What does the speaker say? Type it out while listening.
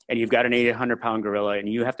and you've got an 800-pound gorilla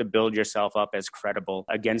and you have to build yourself up as credible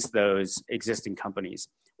against those existing companies.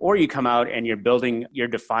 Or you come out and you're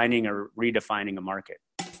defining or redefining a market.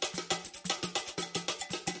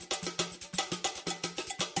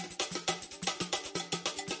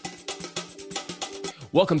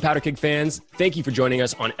 Welcome, PowderKeg fans. Thank you for joining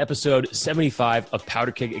us on episode 75 of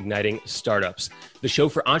PowderKeg Igniting Startups, the show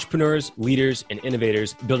for entrepreneurs, leaders, and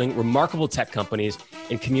innovators building remarkable tech companies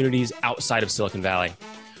in communities outside of Silicon Valley.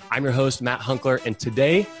 I'm your host, Matt Hunkler, and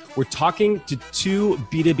today we're talking to two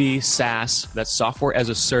B2B SaaS, that's software as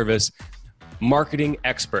a service, marketing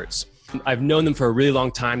experts. I've known them for a really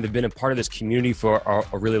long time. They've been a part of this community for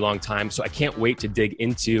a really long time, so I can't wait to dig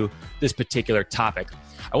into this particular topic.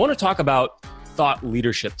 I want to talk about thought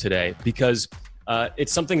leadership today because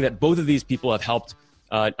it's something that both of these people have helped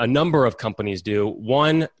a number of companies do.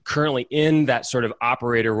 One currently in that sort of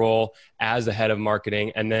operator role as the head of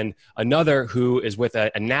marketing, and then another who is with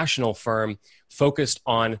a national firm focused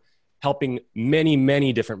on helping many,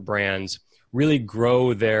 many different brands really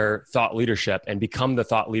grow their thought leadership and become the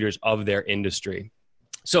thought leaders of their industry.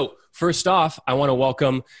 So first off, I want to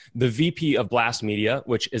welcome the VP of Blast Media,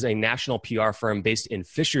 which is a national PR firm based in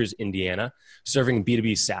Fishers, Indiana, serving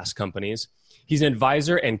B2B SaaS companies. He's an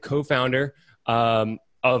advisor and co-founder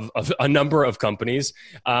of a number of companies.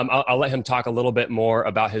 I'll let him talk a little bit more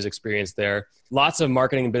about his experience there. Lots of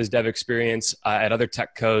marketing and biz dev experience at other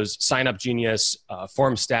tech cos, Sign Up Genius,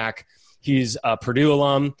 FormStack. He's a Purdue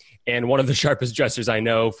alum and one of the sharpest dressers I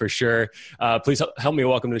know for sure. Please help me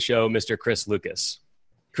welcome to the show, Mr. Chris Lucas.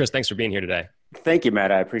 Chris, thanks for being here today. Thank you,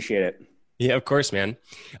 Matt. I appreciate it. Yeah, of course, man.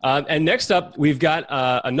 And next up, we've got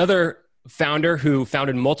another founder who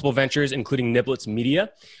founded multiple ventures, including Niblets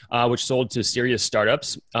Media, which sold to serious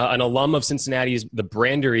startups, an alum of Cincinnati's The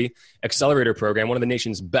Brandery Accelerator Program, one of the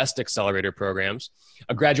nation's best accelerator programs,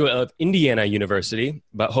 a graduate of Indiana University,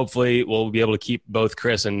 but hopefully we'll be able to keep both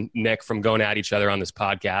Chris and Nick from going at each other on this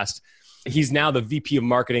podcast. He's now the VP of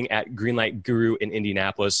Marketing at Greenlight Guru in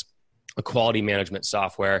Indianapolis, a quality management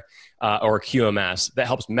software or QMS that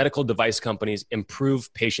helps medical device companies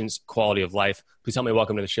improve patients' quality of life. Please help me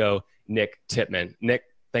welcome to the show, Nick Tippmann. Nick,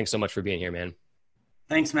 thanks so much for being here, man.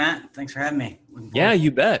 Thanks, Matt. Thanks for having me. Yeah,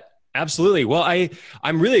 you bet. Absolutely. Well,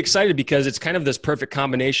 I'm really excited because it's kind of this perfect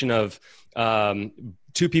combination of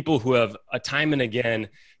two people who have time and again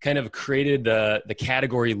kind of created the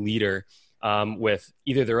category leader with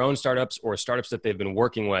either their own startups or startups that they've been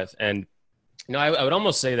working with. And no, I would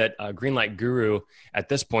almost say that Greenlight Guru at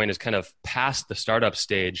this point is kind of past the startup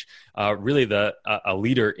stage, really a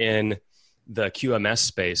leader in the QMS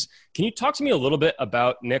space. Can you talk to me a little bit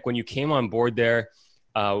about, Nick, when you came on board there,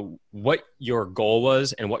 what your goal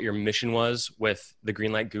was and what your mission was with the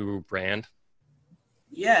Greenlight Guru brand?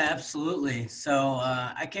 Yeah, absolutely. So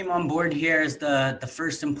I came on board here as the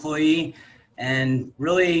first employee, and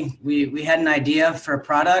really we had an idea for a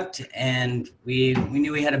product, and we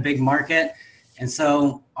knew we had a big market. And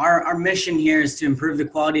so our mission here is to improve the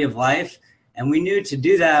quality of life. And we knew to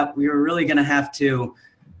do that, we were really going to have to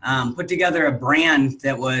put together a brand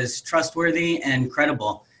that was trustworthy and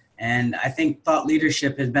credible. And I think thought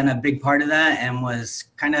leadership has been a big part of that and was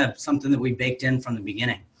kind of something that we baked in from the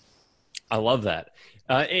beginning. I love that.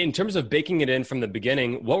 In terms of baking it in from the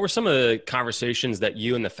beginning, what were some of the conversations that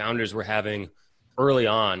you and the founders were having early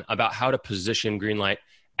on about how to position Greenlight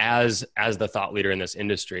as the thought leader in this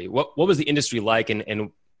industry? What was the industry like, and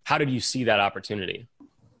how did you see that opportunity?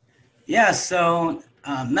 Yeah, so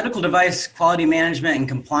medical device quality management and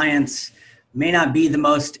compliance may not be the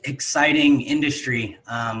most exciting industry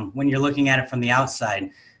when you're looking at it from the outside.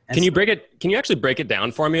 And Can you actually break it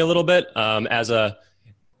down for me a little bit?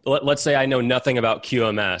 Let's say I know nothing about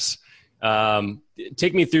QMS.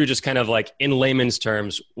 Take me through just kind of like in layman's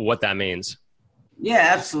terms what that means. Yeah,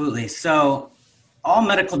 absolutely. So all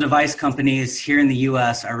medical device companies here in the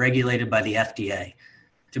U.S. are regulated by the FDA.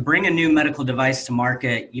 To bring a new medical device to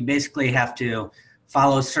market, you basically have to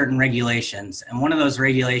follow certain regulations. And one of those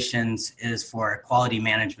regulations is for a quality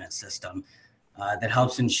management system that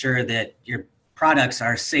helps ensure that your products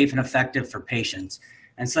are safe and effective for patients.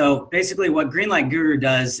 And so basically what Greenlight Guru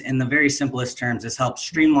does in the very simplest terms is help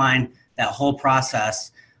streamline that whole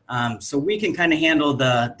process so we can kind of handle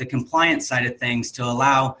the compliance side of things to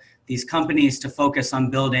allow these companies to focus on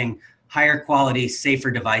building higher quality, safer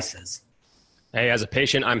devices. Hey, as a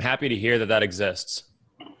patient, I'm happy to hear that exists.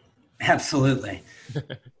 Absolutely.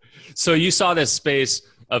 So you saw this space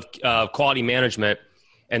of quality management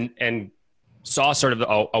and saw sort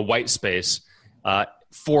of a white space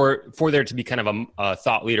for there to be kind of a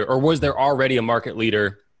thought leader, or was there already a market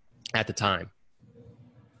leader at the time?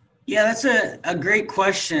 Yeah, that's a great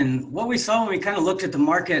question. What we saw when we kind of looked at the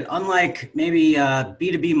market, unlike maybe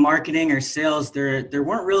B2B marketing or sales, there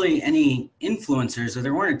weren't really any influencers, or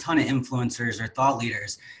there weren't a ton of influencers or thought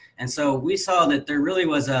leaders. And so we saw that there really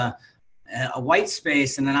was a white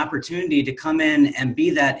space and an opportunity to come in and be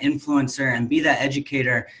that influencer and be that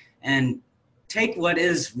educator and take what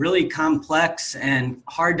is really complex and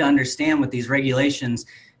hard to understand with these regulations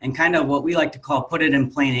and kind of what we like to call put it in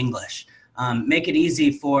plain English. Make it easy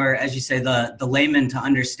for, as you say, the layman to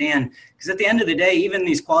understand. Because at the end of the day, even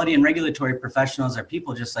these quality and regulatory professionals are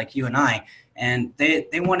people just like you and I, and they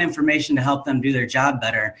want information to help them do their job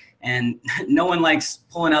better. And no one likes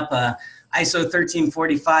pulling up a ISO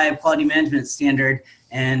 1345 quality management standard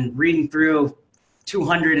and reading through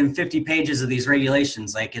 250 pages of these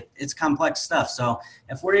regulations. Like it's complex stuff. So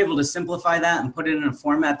if we're able to simplify that and put it in a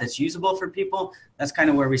format that's usable for people, that's kind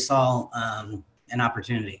of where we saw an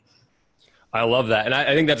opportunity. I love that. And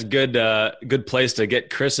I think that's a good place to get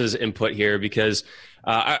Chris's input here, because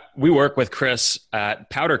we work with Chris at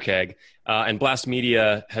Powder Keg, and Blast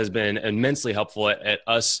Media has been immensely helpful at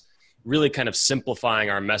us really kind of simplifying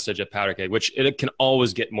our message at Powder Keg, which it can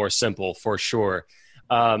always get more simple for sure.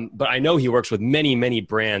 But I know he works with many, many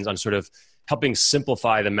brands on sort of helping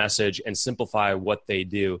simplify the message and simplify what they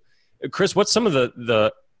do. Chris, what's some of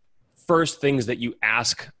the first things that you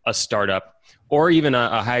ask a startup or even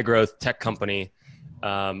a high growth tech company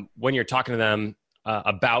when you're talking to them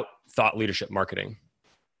about thought leadership marketing?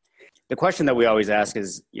 The question that we always ask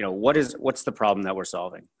is, what's the problem that we're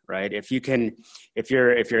solving, right? If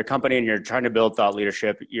you're a company and you're trying to build thought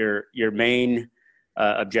leadership, your main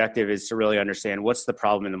objective is to really understand what's the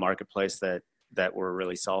problem in the marketplace that we're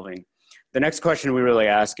really solving. The next question we really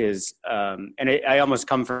ask is, I almost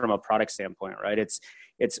come from a product standpoint, right?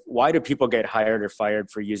 It's why do people get hired or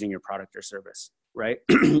fired for using your product or service, right?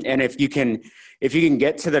 And if you can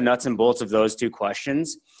get to the nuts and bolts of those two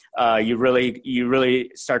questions, you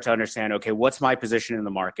really start to understand, okay, what's my position in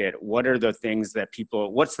the market? What are the things that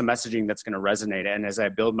what's the messaging that's going to resonate? And as I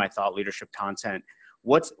build my thought leadership content,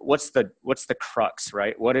 what's the crux,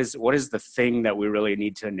 right? What is the thing that we really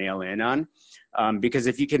need to nail in on? Because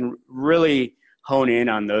if you can really hone in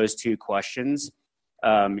on those two questions,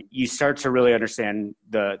 you start to really understand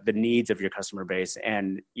the needs of your customer base,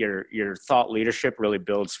 and your thought leadership really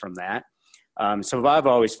builds from that. So I've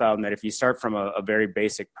always found that if you start from a very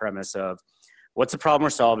basic premise of what's the problem we're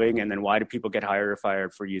solving, and then why do people get hired or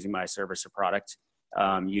fired for using my service or product,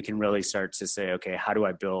 you can really start to say, okay, how do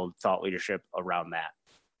I build thought leadership around that?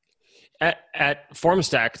 At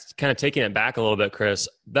FormStack, kind of taking it back a little bit, Chris,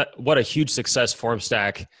 what a huge success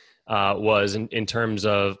FormStack was in terms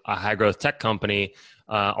of a high growth tech company,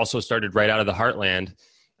 also started right out of the heartland.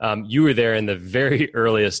 You were there in the very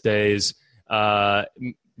earliest days,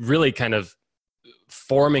 really kind of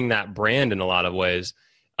forming that brand in a lot of ways.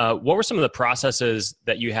 What were some of the processes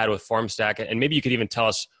that you had with FormStack? And maybe you could even tell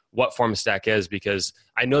us what FormStack is, because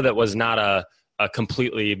I know that was not a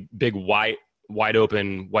completely big wide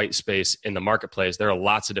open white space in the marketplace. There are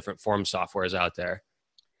lots of different form softwares out there.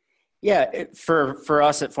 Yeah, for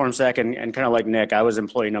us at FormStack, and kind of like Nick, I was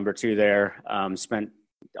employee number 2 there, spent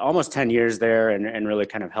almost 10 years there and really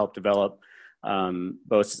kind of helped develop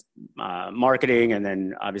both marketing, and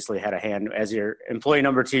then obviously had a hand as your employee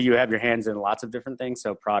number 2. You have your hands in lots of different things,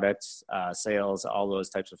 so products, sales, all those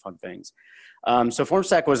types of fun things. So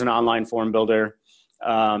FormStack was an online form builder,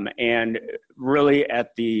 and really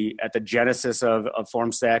at the genesis of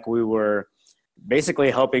FormStack, we were basically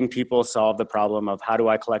helping people solve the problem of how do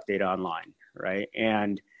I collect data online, right?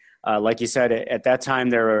 And like you said, at that time,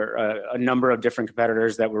 there were a number of different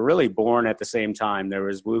competitors that were really born at the same time. There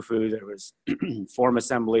was Wufoo, there was Form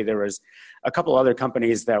Assembly, there was a couple other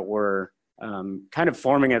companies that were kind of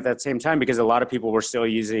forming at that same time, because a lot of people were still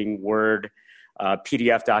using Word,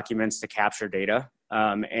 PDF documents to capture data.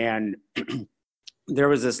 And there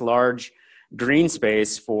was this large green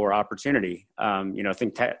space for opportunity.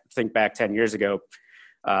 Think back 10 years ago,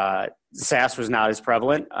 SaaS was not as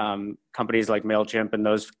prevalent. Companies like MailChimp and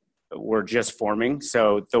those were just forming.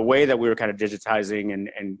 So the way that we were kind of digitizing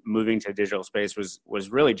and moving to digital space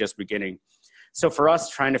was really just beginning. So for us,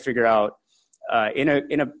 trying to figure out in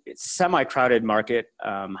a semi-crowded market,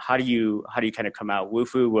 how do you kind of come out?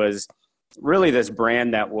 Wufoo was really this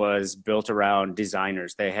brand that was built around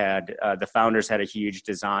designers. They had the founders had a huge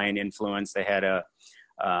design influence. They had I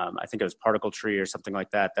think it was Particle Tree or something like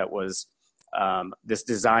that. That was this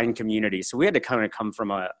design community. So we had to kind of come from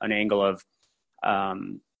an angle of,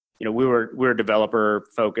 we were developer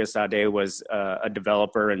focused. Ade was a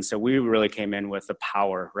developer, and so we really came in with the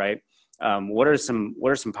power, right? What are some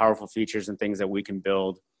powerful features and things that we can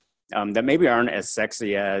build that maybe aren't as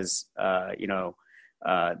sexy as,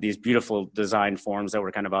 these beautiful design forms that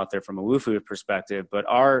were kind of out there from a WooFoo perspective. But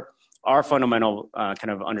our fundamental kind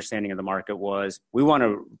of understanding of the market was we want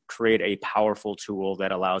to create a powerful tool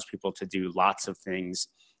that allows people to do lots of things,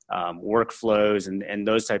 workflows and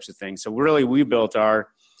those types of things. So really, we built our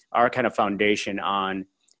kind of foundation on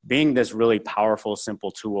being this really powerful, simple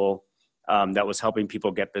tool that was helping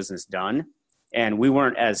people get business done. And we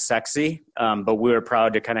weren't as sexy, but we were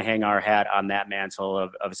proud to kind of hang our hat on that mantle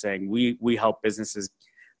of saying we help businesses,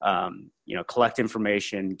 collect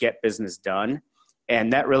information, get business done.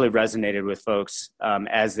 And that really resonated with folks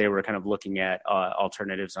as they were kind of looking at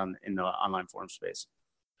alternatives in the online forum space.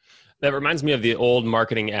 That reminds me of the old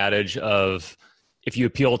marketing adage of, if you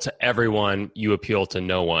appeal to everyone, you appeal to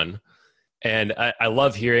no one. And I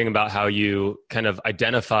love hearing about how you kind of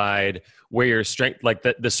identified where your strength, like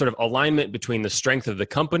the sort of alignment between the strength of the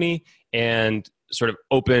company and sort of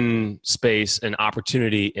open space and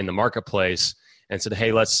opportunity in the marketplace, and said,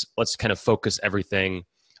 hey, let's kind of focus everything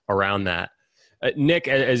around that. Nick,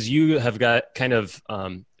 as you have got kind of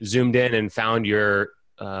zoomed in and found your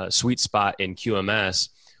sweet spot in QMS,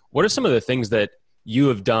 what are some of the things that you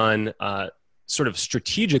have done sort of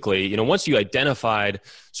strategically, once you identified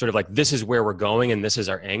sort of like, this is where we're going and this is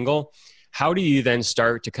our angle, how do you then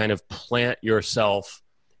start to kind of plant yourself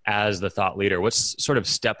as the thought leader? What's sort of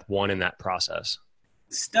step one in that process?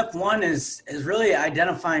 Step one is really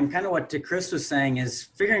identifying kind of what Chris was saying, is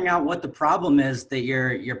figuring out what the problem is that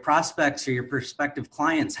your prospects or your prospective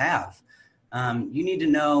clients have. You need to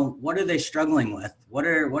know, what are they struggling with? What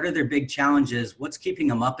are their big challenges? What's keeping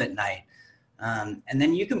them up at night? And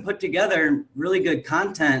then you can put together really good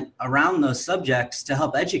content around those subjects to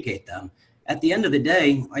help educate them. At the end of the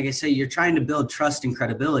day, like I say, you're trying to build trust and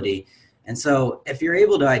credibility. And so if you're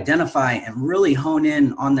able to identify and really hone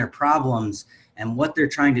in on their problems and what they're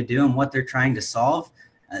trying to do and what they're trying to solve,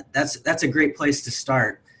 that's a great place to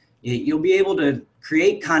start. You'll be able to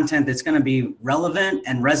create content that's going to be relevant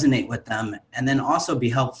and resonate with them, and then also be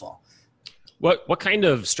helpful. What kind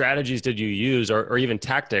of strategies did you use, or even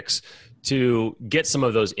tactics, to get some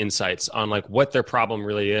of those insights on like what their problem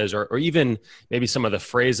really is, or even maybe some of the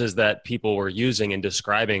phrases that people were using in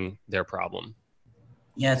describing their problem?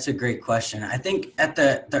 Yeah, it's a great question. I think at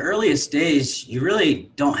the earliest days, you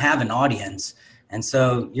really don't have an audience. And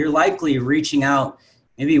so you're likely reaching out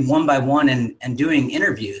maybe one by one and doing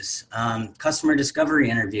interviews, customer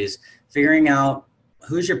discovery interviews, figuring out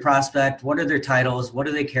who's your prospect, what are their titles, what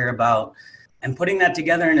do they care about, and putting that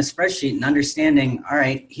together in a spreadsheet and understanding, all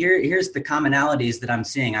right, here's the commonalities that I'm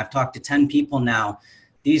seeing. I've talked to 10 people now.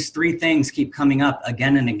 These 3 things keep coming up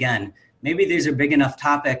again and again. Maybe these are big enough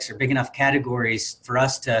topics or big enough categories for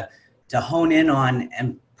us to hone in on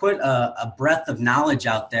and put a breadth of knowledge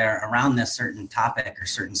out there around this certain topic or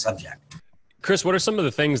certain subject. Chris, what are some of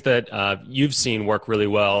the things that you've seen work really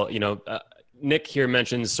well? Nick here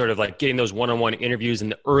mentions sort of like getting those one-on-one interviews in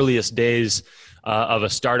the earliest days of a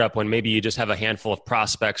startup, when maybe you just have a handful of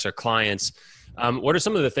prospects or clients. What are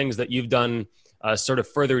some of the things that you've done sort of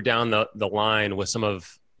further down the line with some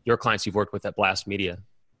of your clients you've worked with at Blast Media?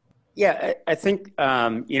 Yeah, I think,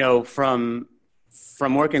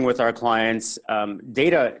 from working with our clients,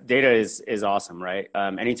 data is awesome, right?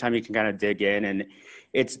 Anytime you can kind of dig in, and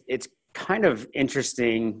it's kind of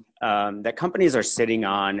interesting that companies are sitting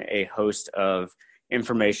on a host of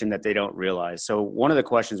information that they don't realize. So one of the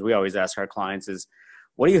questions we always ask our clients is,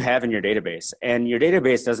 what do you have in your database? And your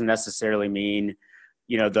database doesn't necessarily mean,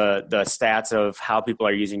 the stats of how people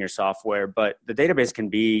are using your software, but the database can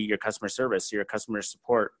be your customer service, your customer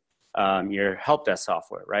support, your help desk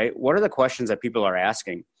software, right? What are the questions that people are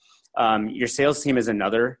asking? Your sales team is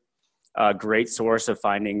another great source of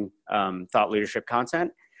finding thought leadership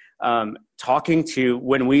content.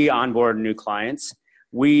 When we onboard new clients,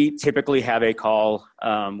 we typically have a call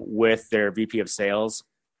with their VP of sales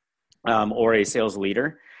or a sales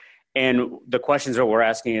leader. And the questions that we're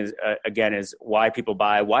asking is why people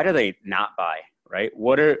buy, why do they not buy, right?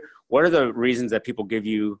 What are the reasons that people give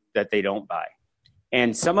you that they don't buy?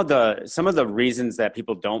 And some of the reasons that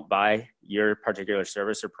people don't buy your particular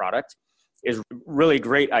service or product is really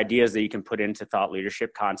great ideas that you can put into thought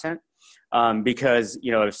leadership content. Because,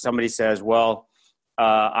 if somebody says, well,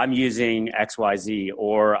 I'm using XYZ,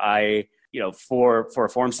 or for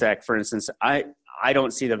FormStack, for instance, I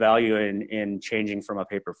don't see the value in changing from a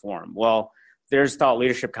paper form. Well, there's thought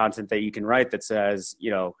leadership content that you can write that says,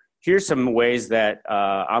 here's some ways that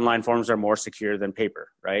online forms are more secure than paper,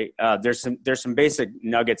 right? There's some basic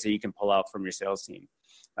nuggets that you can pull out from your sales team.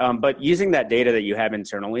 But using that data that you have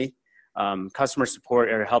internally, customer support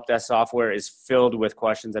or help desk software is filled with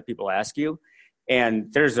questions that people ask you.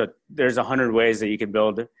 And there's 100 ways that you can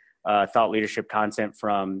build thought leadership content,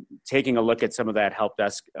 from taking a look at some of that help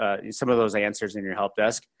desk, some of those answers in your help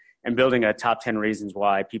desk, and building a top 10 reasons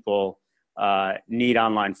why people need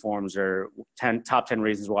online forms, or top 10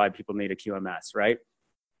 reasons why people need a QMS, right?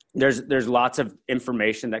 There's lots of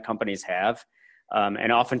information that companies have.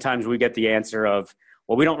 And oftentimes we get the answer of,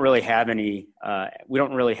 well, we don't really have any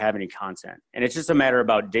content. And it's just a matter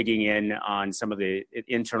about digging in on some of the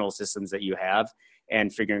internal systems that you have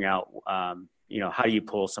and figuring out, how do you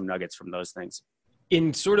pull some nuggets from those things?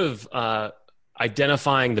 In sort of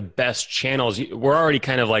identifying the best channels, we're already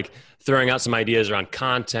kind of like throwing out some ideas around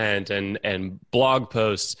content and blog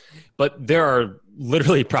posts, but there are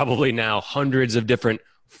literally probably now hundreds of different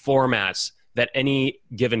formats that any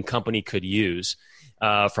given company could use,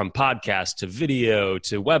 from podcasts to video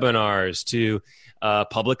to webinars to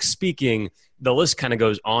public speaking. The list kind of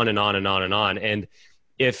goes on and on and on and on. And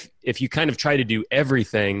if you kind of try to do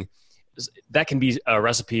everything, that can be a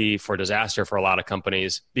recipe for disaster for a lot of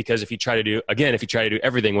companies, because if you try to do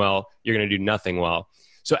everything well, you're going to do nothing well.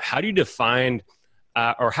 So how do you define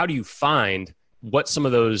or how do you find what some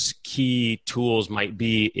of those key tools might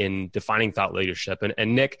be in defining thought leadership?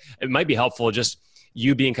 And Nick, it might be helpful just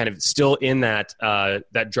you being kind of still in that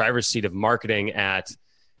driver's seat of marketing at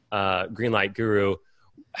Greenlight Guru.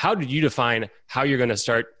 How did you define how you're going to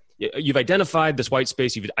start? You've identified this white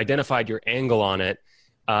space. You've identified your angle on it.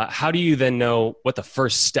 How do you then know what the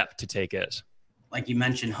first step to take is? Like you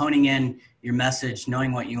mentioned, honing in your message,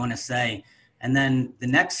 knowing what you want to say. And then the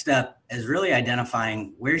next step is really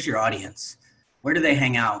identifying, where's your audience? Where do they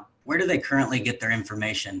hang out? Where do they currently get their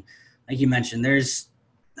information? Like you mentioned, there's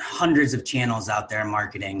hundreds of channels out there in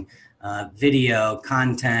marketing, video,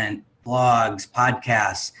 content, blogs,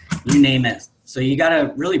 podcasts, you name it. So you got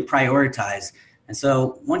to really prioritize. And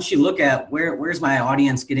so once you look at where's my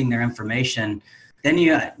audience getting their information, then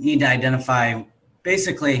you need to identify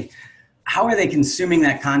basically how are they consuming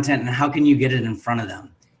that content and how can you get it in front of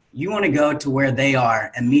them. You want to go to where they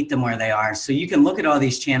are and meet them where they are. So you can look at all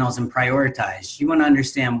these channels and prioritize. You want to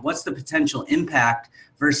understand what's the potential impact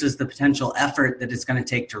versus the potential effort that it's going to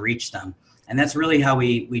take to reach them. And that's really how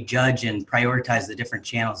we judge and prioritize the different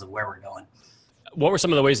channels of where we're going. What were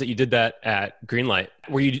some of the ways that you did that at Greenlight?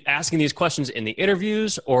 Were you asking these questions in the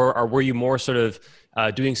interviews, or were you more sort of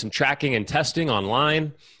doing some tracking and testing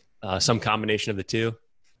online, some combination of the two?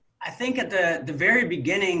 I think at the very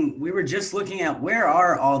beginning, we were just looking at where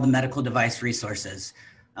are all the medical device resources?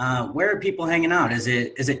 Where are people hanging out? Is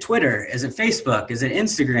it Twitter? Is it Facebook? Is it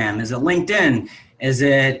Instagram? Is it LinkedIn? Is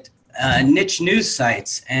it niche news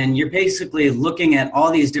sites? And you're basically looking at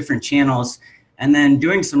all these different channels and then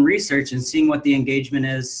doing some research and seeing what the engagement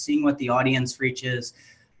is, seeing what the audience reach is,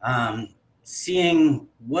 seeing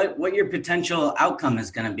what your potential outcome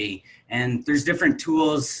is going to be. And there's different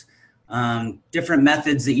tools, different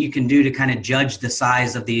methods that you can do to kind of judge the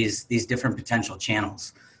size of these different potential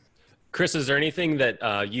channels. Chris, is there anything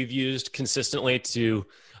that you've used consistently to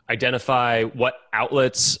identify what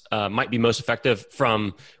outlets might be most effective,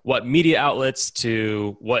 from what media outlets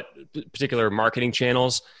to what particular marketing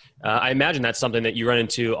channels? I imagine that's something that you run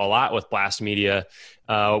into a lot with Blast Media,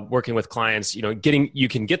 working with clients. You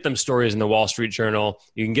can get them stories in the Wall Street Journal,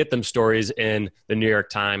 you can get them stories in the New York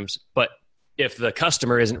Times, but if the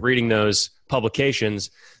customer isn't reading those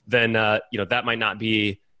publications, then that might not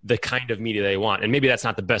be the kind of media they want. And maybe that's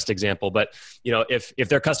not the best example, but if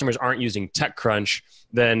their customers aren't using TechCrunch,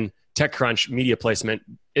 then TechCrunch media placement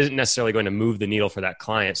isn't necessarily going to move the needle for that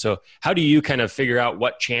client. So how do you kind of figure out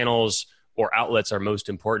what channels or outlets are most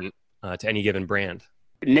important to any given brand?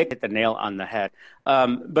 Nick hit the nail on the head.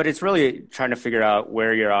 But it's really trying to figure out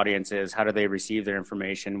where your audience is, how do they receive their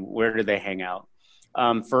information, where do they hang out?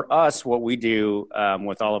 For us, what we do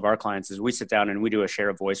with all of our clients is we sit down and we do a share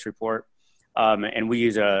of voice report. And we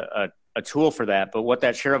use a tool for that. But what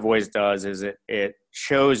that share of voice does is it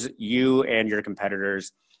shows you and your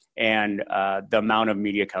competitors and the amount of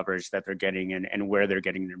media coverage that they're getting and where they're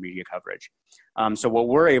getting their media coverage. So what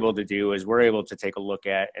we're able to do is we're able to take a look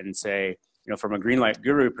at and say, from a Greenlight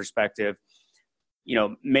Guru perspective,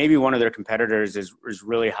 maybe one of their competitors is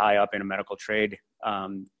really high up in a medical trade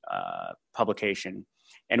publication.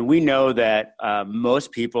 And we know that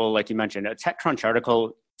most people, like you mentioned, a TechCrunch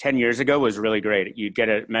article 10 years ago was really great. You'd get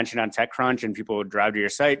a mention on TechCrunch and people would drive to your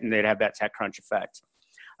site and they'd have that TechCrunch effect.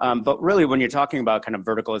 But really, when you're talking about kind of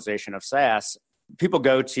verticalization of SaaS, people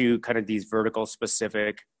go to kind of these vertical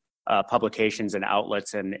specific publications and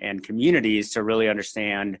outlets and communities to really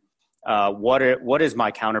understand what is my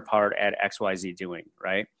counterpart at XYZ doing,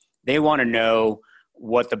 right? They want to know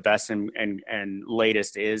what the best and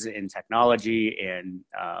latest is in technology and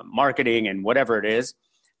marketing and whatever it is.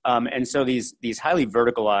 And so these highly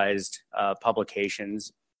verticalized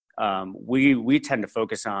publications, we tend to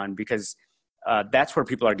focus on because that's where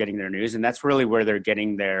people are getting their news, and that's really where they're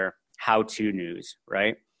getting their how-to news,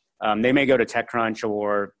 right? They may go to TechCrunch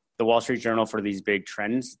or the Wall Street Journal for these big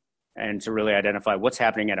trends and to really identify what's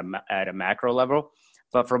happening at a macro level.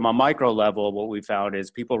 But from a micro level, what we found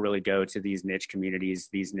is people really go to these niche communities,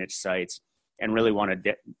 these niche sites, and really want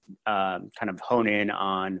to kind of hone in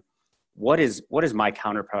on what is my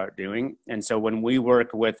counterpart doing. And so when we work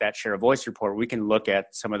with that share of voice report, we can look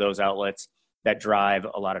at some of those outlets that drive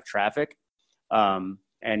a lot of traffic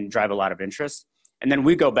and drive a lot of interest. And then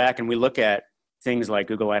we go back and we look at things like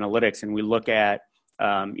Google Analytics, and we look at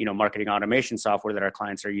marketing automation software that our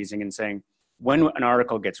clients are using and saying, when an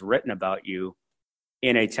article gets written about you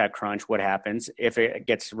in a TechCrunch, what happens? If it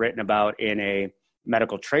gets written about in a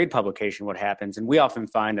medical trade publication, what happens? And we often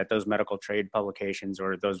find that those medical trade publications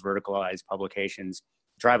or those verticalized publications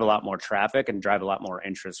drive a lot more traffic and drive a lot more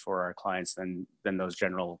interest for our clients than those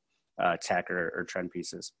general tech or trend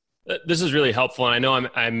pieces. This is really helpful. And I know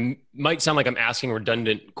I might sound like I'm asking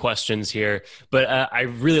redundant questions here, but I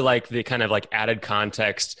really like the kind of like added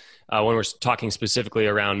context when we're talking specifically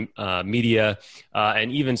around media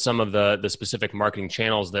and even some of the specific marketing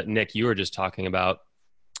channels that Nick, you were just talking about.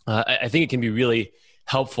 I think it can be really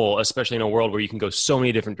helpful, especially in a world where you can go so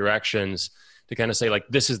many different directions, to kind of say like,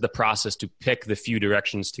 this is the process to pick the few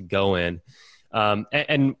directions to go in.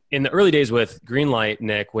 And in the early days with Greenlight,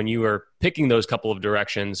 Nick, when you were picking those couple of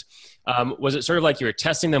directions, was it sort of like you were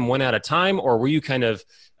testing them one at a time, or were you kind of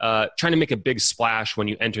trying to make a big splash when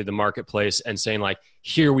you entered the marketplace and saying like,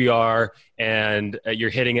 here we are, and you're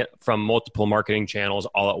hitting it from multiple marketing channels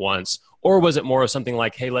all at once? Or was it more of something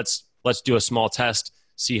like, hey, let's do a small test,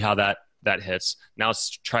 see how that hits. Now let's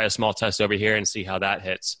try a small test over here and see how that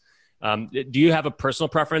hits. Do you have a personal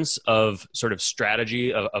preference of sort of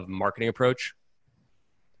strategy of marketing approach?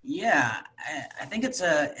 Yeah, I think it's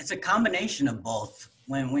a combination of both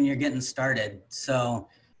when you're getting started. So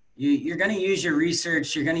you're going to use your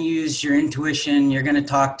research, you're going to use your intuition, you're going to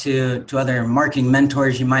talk to other marketing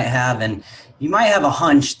mentors you might have, and you might have a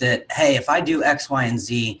hunch that, hey, if I do X, Y, and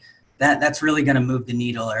Z, that's really going to move the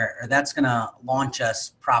needle, or that's going to launch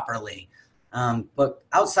us properly. But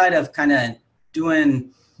outside of kind of doing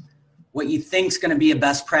what you think is going to be a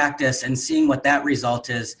best practice and seeing what that result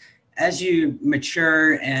is, as you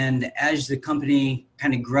mature and as the company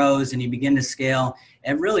kind of grows and you begin to scale,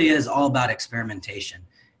 it really is all about experimentation.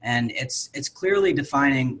 And it's clearly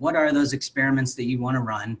defining what are those experiments that you want to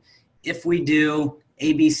run. If we do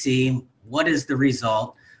ABC, what is the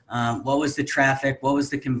result? What was the traffic? What was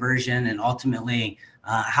the conversion? And ultimately,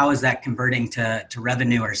 how is that converting to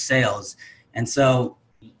revenue or sales? And so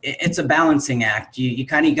it's a balancing act. You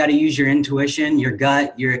kind of got to use your intuition, your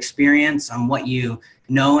gut, your experience on what you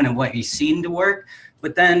know and what you've seen to work.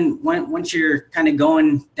 But then once you're kind of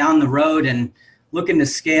going down the road and looking to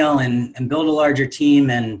scale and build a larger team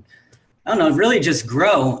and, I don't know, really just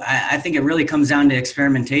grow, I think it really comes down to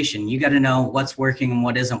experimentation. You got to know what's working and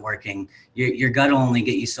what isn't working. Your gut will only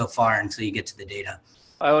get you so far until you get to the data.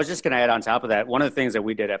 I was just going to add on top of that, one of the things that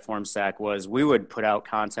we did at FormStack was we would put out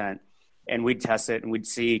content and we'd test it and we'd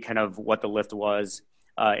see kind of what the lift was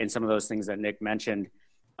in some of those things that Nick mentioned.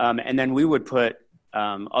 And then we would put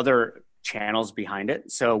other channels behind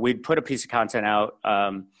it. So we'd put a piece of content out.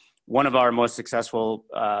 One of our most successful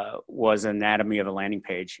was Anatomy of a Landing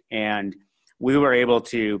Page. And we were able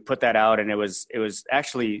to put that out. And it was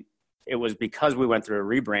because we went through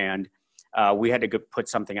a rebrand. We had to put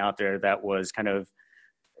something out there that was kind of,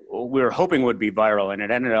 we were hoping would be viral. And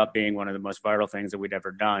it ended up being one of the most viral things that we'd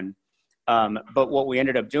ever done. But what we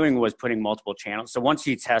ended up doing was putting multiple channels. So once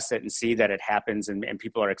you test it and see that it happens and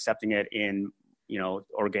people are accepting it in,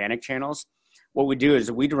 organic channels, what we do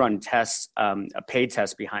is we'd run tests, a paid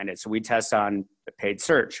test behind it. So we test on paid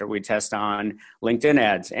search or we test on LinkedIn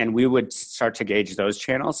ads, and we would start to gauge those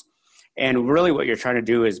channels. And really what you're trying to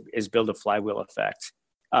do is build a flywheel effect.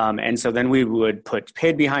 And so then we would put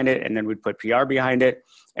paid behind it, and then we'd put PR behind it,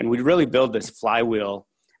 and we'd really build this flywheel.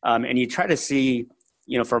 And you try to see,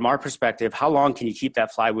 from our perspective, how long can you keep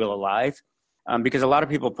that flywheel alive? Because a lot of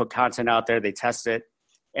people put content out there, they test it,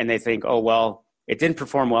 and they think, oh, well, it didn't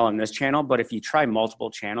perform well on this channel. But if you try multiple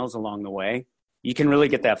channels along the way, you can really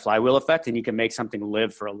get that flywheel effect, and you can make something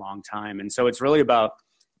live for a long time. And so it's really about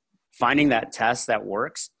finding that test that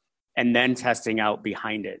works and then testing out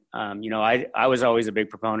behind it. I was always a big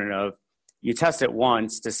proponent of you test it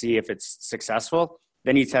once to see if it's successful,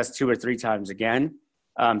 then you test 2 or 3 times again.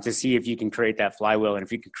 to see if you can create that flywheel. And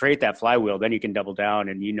if you can create that flywheel, then you can double down,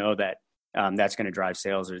 and you know that that's going to drive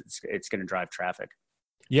sales, or it's going to drive traffic.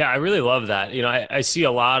 Yeah, I really love that. I see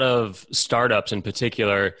a lot of startups in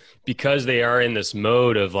particular, because they are in this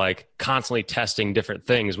mode of like constantly testing different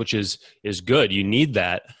things, which is good. You need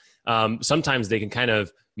that. Sometimes they can kind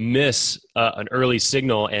of miss an early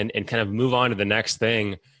signal and kind of move on to the next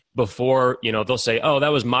thing before, they'll say, oh, that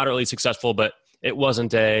was moderately successful, but it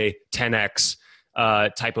wasn't a 10x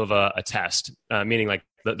type of a test, meaning like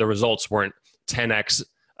the results weren't 10x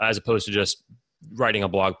as opposed to just writing a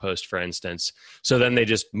blog post, for instance. So then they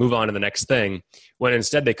just move on to the next thing, when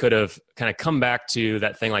instead they could have kind of come back to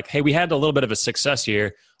that thing like, hey, we had a little bit of a success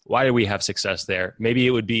here. Why did we have success there? Maybe it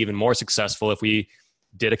would be even more successful if we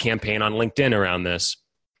did a campaign on LinkedIn around this.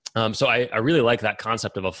 So I really like that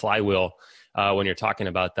concept of a flywheel when you're talking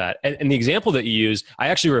about that. And the example that you use, I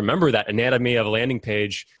actually remember that anatomy of a landing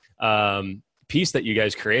page piece that you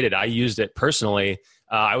guys created. I used it personally.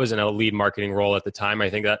 I was in a lead marketing role at the time. I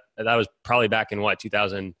think that was probably back in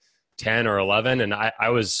 2010 or 11. And I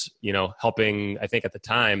was, helping, I think at the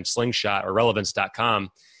time, Slingshot or Relevance.com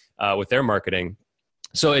with their marketing.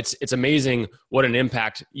 So it's amazing what an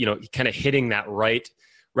impact, kind of hitting that right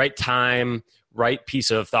time, right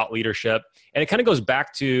piece of thought leadership. And it kind of goes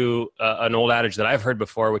back to an old adage that I've heard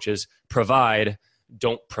before, which is provide,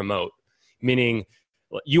 don't promote. Meaning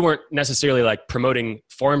you weren't necessarily like promoting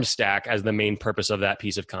FormStack as the main purpose of that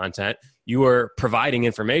piece of content. You were providing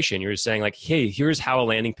information. You were saying like, hey, here's how a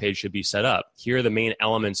landing page should be set up. Here are the main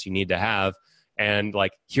elements you need to have. And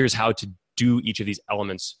like, here's how to do each of these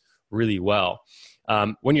elements really well.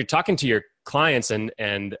 When you're talking to your clients and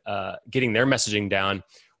getting their messaging down,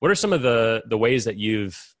 what are some of the ways that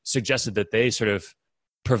you've suggested that they sort of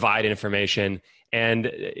provide information? And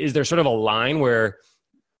is there sort of a line where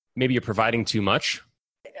maybe you're providing too much?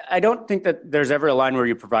 I don't think that there's ever a line where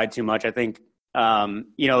you provide too much. I think,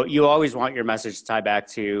 you always want your message to tie back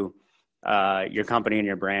to your company and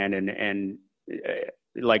your brand. And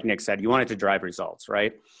like Nick said, you want it to drive results,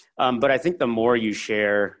 right? But I think the more you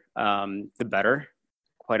share, the better,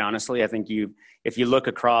 quite honestly. I think if you look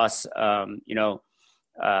across,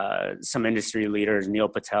 some industry leaders, Neil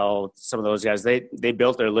Patel, some of those guys, they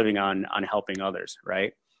built their living on helping others,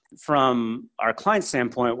 right? From our client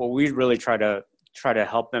standpoint, what we really try to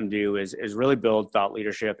help them do is really build thought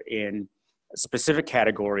leadership in specific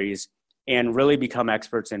categories and really become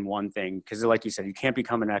experts in one thing. Because like you said, you can't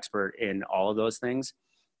become an expert in all of those things,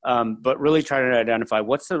 but really try to identify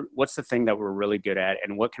what's the thing that we're really good at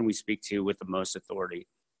and what can we speak to with the most authority.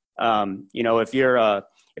 If you're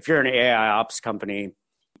an AI ops company,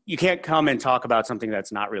 you can't come and talk about something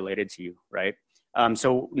that's not related to you, right?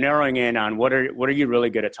 So narrowing in on what are you really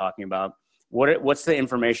good at talking about? What's the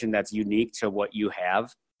information that's unique to what you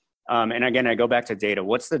have? And again, I go back to data.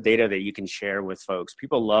 What's the data that you can share with folks?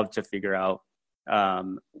 People love to figure out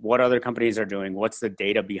what other companies are doing. What's the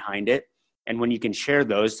data behind it? And when you can share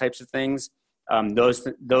those types of things,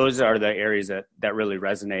 those are the areas that really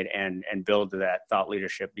resonate and build that thought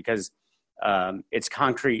leadership, because it's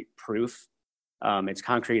concrete proof. It's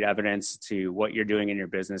concrete evidence to what you're doing in your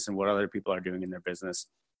business and what other people are doing in their business.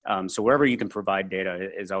 So wherever you can provide data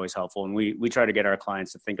is always helpful. And we try to get our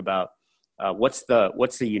clients to think about what's the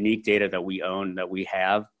unique data that we own, that we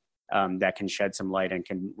have, that can shed some light and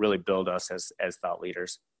can really build us as thought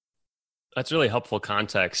leaders. That's really helpful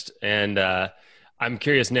context. And I'm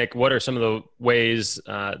curious, Nick, what are some of the ways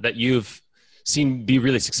that you've seen be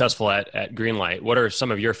really successful at Greenlight? What are some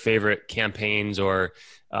of your favorite campaigns or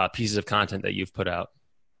pieces of content that you've put out?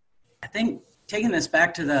 I think taking this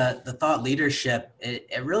back to the thought leadership,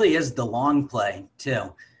 it really is the long play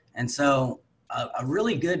too. And so a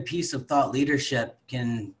really good piece of thought leadership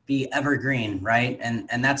can be evergreen, right?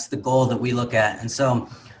 And that's the goal that we look at. And so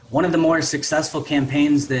one of the more successful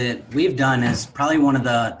campaigns that we've done is probably one of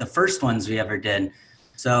the first ones we ever did.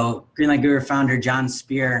 So Greenlight Guru founder John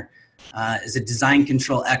Spear is a design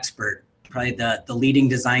control expert, probably the leading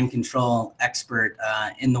design control expert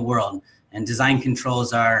in the world. And design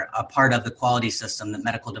controls are a part of the quality system that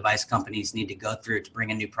medical device companies need to go through to bring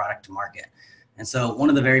a new product to market. And so one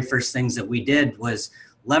of the very first things that we did was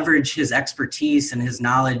leverage his expertise and his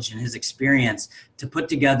knowledge and his experience to put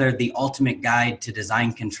together the ultimate guide to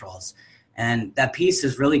design controls. And that piece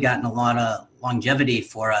has really gotten a lot of longevity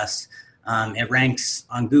for us. It ranks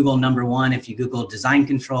on Google #1 if you Google design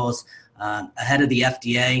controls, ahead of the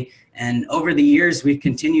FDA. And over the years, we've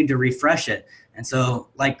continued to refresh it. And so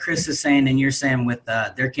like Chris is saying, and you're saying with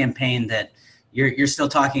their campaign that you're still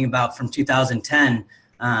talking about from 2010,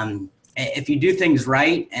 if you do things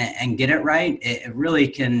right and get it right, it really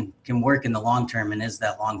can work in the long term and is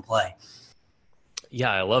that long play.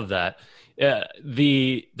 Yeah, I love that.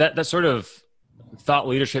 That sort of thought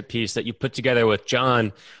leadership piece that you put together with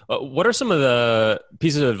John. What are some of the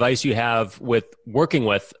pieces of advice you have with working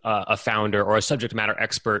with a founder or a subject matter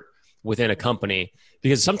expert within a company?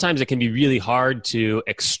 Because sometimes it can be really hard to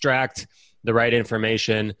extract the right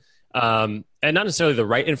information, and not necessarily the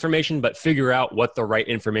right information, but figure out what the right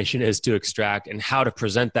information is to extract and how to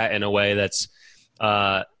present that in a way that's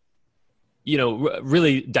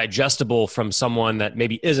really digestible from someone that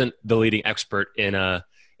maybe isn't the leading expert in a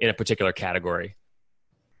particular category.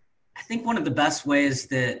 I think one of the best ways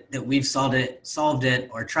that we've solved it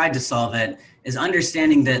or tried to solve it is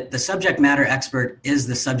understanding that the subject matter expert is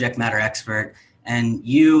the subject matter expert, and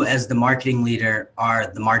you as the marketing leader are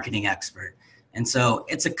the marketing expert. And so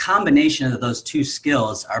it's a combination of those two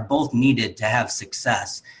skills are both needed to have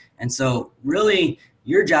success. And so really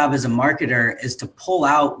your job as a marketer is to pull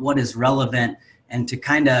out what is relevant and to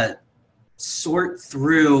kind of sort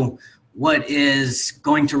through what is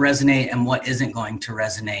going to resonate and what isn't going to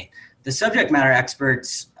resonate. The subject matter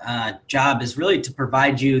expert's job is really to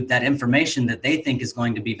provide you that information that they think is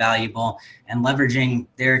going to be valuable and leveraging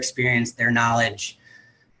their experience, their knowledge.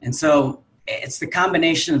 And so it's the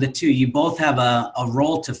combination of the two. You both have a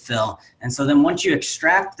role to fill. And so then once you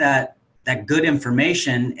extract that good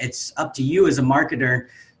information, it's up to you as a marketer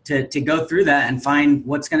to go through that and find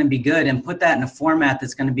what's going to be good and put that in a format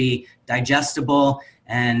that's going to be digestible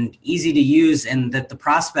and easy to use and that the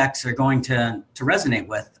prospects are going to resonate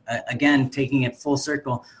with. Again, taking it full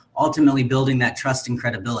circle, ultimately building that trust and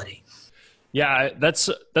credibility. Yeah, that's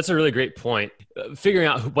a really great point. Figuring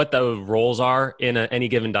out what the roles are in any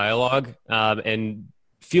given dialogue, and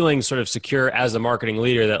feeling sort of secure as a marketing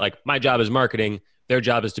leader that like my job is marketing, their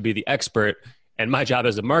job is to be the expert, and my job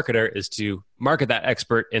as a marketer is to market that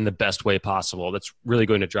expert in the best way possible. That's really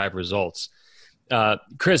going to drive results.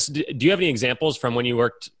 Chris, do you have any examples from when you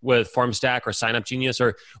worked with FormStack or Sign Up Genius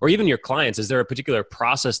or even your clients? Is there a particular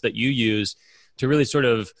process that you use to really sort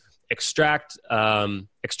of extract the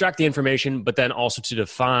information, but then also to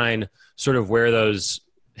define sort of where those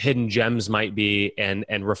hidden gems might be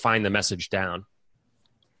and refine the message down?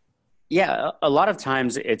 Yeah, a lot of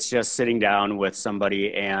times it's just sitting down with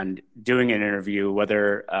somebody and doing an interview,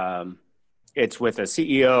 whether it's with a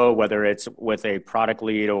CEO, whether it's with a product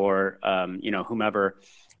lead or, whomever.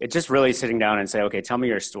 It's just really sitting down and say, okay, tell me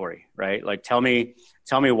your story, right? Like, tell me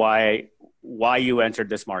why you entered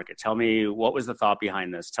this market. Tell me what was the thought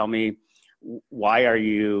behind this. Tell me why are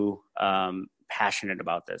you passionate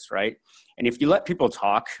about this, right? And if you let people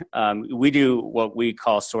talk, we do what we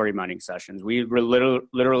call story mining sessions. We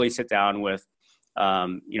literally sit down with,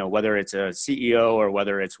 whether it's a CEO or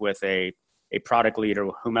whether it's with a product lead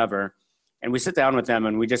or whomever, and we sit down with them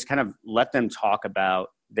and we just kind of let them talk about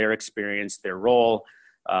their experience, their role,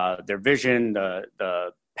 their vision, the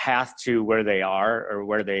path to where they are or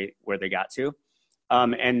where they got to.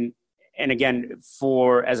 And again,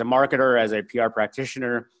 as a marketer, as a PR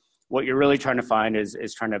practitioner, what you're really trying to find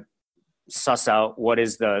is trying to suss out what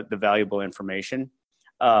is the valuable information.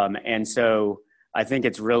 And so I think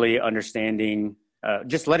it's really understanding,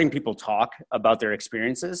 just letting people talk about their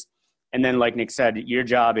experiences. And then, like Nick said, your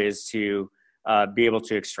job is to be able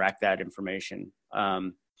to extract that information.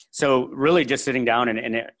 So really just sitting down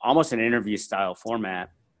in almost an interview style format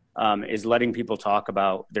is letting people talk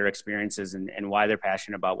about their experiences and why they're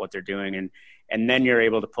passionate about what they're doing. And then you're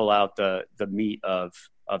able to pull out the meat of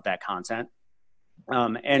that content.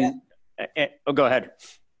 Go ahead.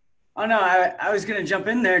 Oh, no, I was going to jump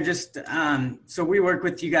in there. Just so we work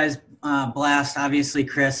with you guys, Blast, obviously,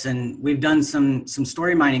 Chris, and we've done some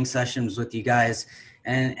story mining sessions with you guys.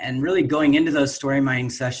 And really going into those story mining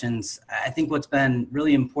sessions, I think what's been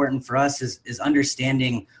really important for us is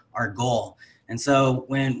understanding our goal. And so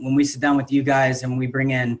when we sit down with you guys and we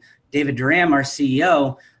bring in David Duram, our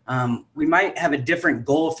CEO, we might have a different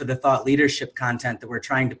goal for the thought leadership content that we're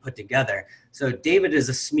trying to put together. So David is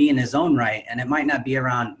a SME in his own right, and it might not be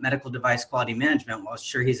around medical device quality management. Well,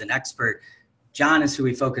 sure, he's an expert. John is who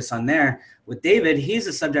we focus on there. With David, he's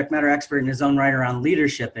a subject matter expert in his own right around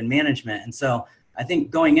leadership and management. And so I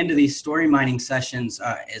think going into these story mining sessions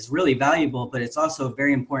is really valuable, but it's also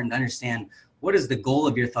very important to understand what is the goal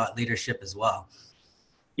of your thought leadership as well.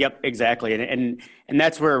 Yep, exactly. And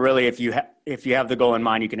that's where really, if you have the goal in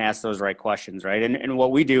mind, you can ask those right questions, right? And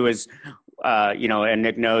what we do is, and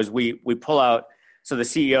Nick knows, we pull out, so the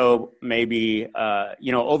CEO may be,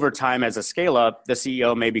 over time as a scale up, the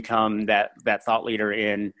CEO may become that thought leader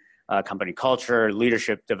in company culture,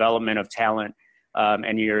 leadership, development of talent,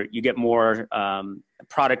 and you get more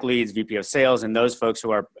product leads, VP of sales, and those folks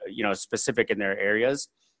who are, specific in their areas.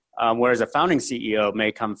 Whereas a founding CEO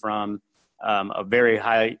may come from a very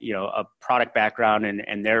high, a product background,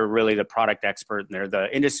 and they're really the product expert and they're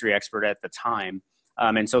the industry expert at the time.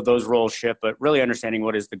 And so those roles shift, but really understanding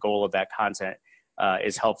what is the goal of that content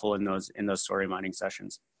is helpful in those story mining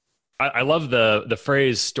sessions. I love the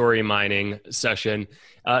phrase story mining session.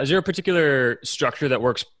 Is there a particular structure that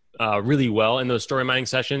works really well in those story mining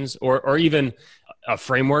sessions, or even a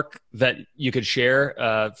framework that you could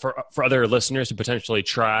share for other listeners to potentially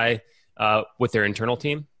try with their internal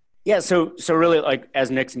team? Yeah, so really, like as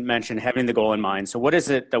Nick mentioned, having the goal in mind. So what is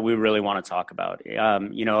it that we really want to talk about?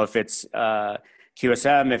 If it's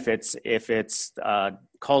QSM, if it's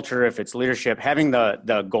culture, if it's leadership, having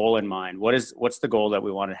the goal in mind. What's the goal that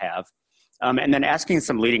we want to have? And then asking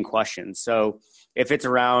some leading questions. So if it's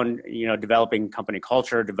around, developing company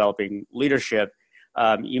culture, developing leadership,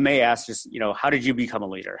 you may ask just, how did you become a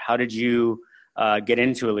leader? How did you get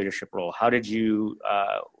into a leadership role? How did you,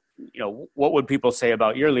 what would people say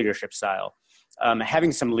about your leadership style?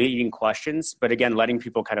 Having some leading questions, but again, letting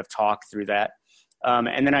people kind of talk through that.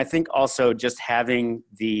 And then I think also just having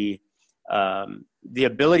the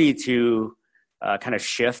ability to kind of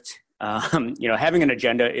shift, having an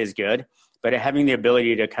agenda is good, but having the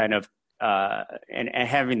ability to kind of, and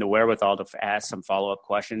having the wherewithal to ask some follow-up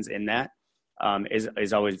questions in that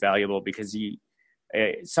is always valuable, because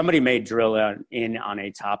somebody may drill in on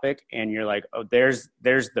a topic and you're like, oh, there's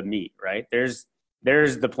the meat, right? There's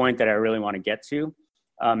the point that I really want to get to.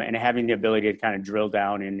 And having the ability to kind of drill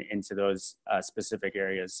down into those specific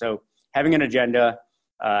areas. So having an agenda,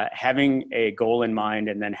 having a goal in mind,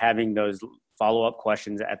 and then having those follow-up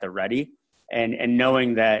questions at the ready, and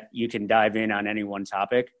knowing that you can dive in on any one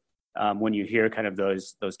topic when you hear kind of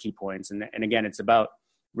those key points. And again, it's about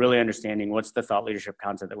really understanding what's the thought leadership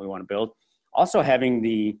content that we want to build. Also having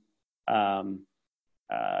the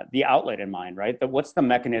outlet in mind, right? What's the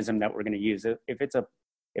mechanism that we're going to use? If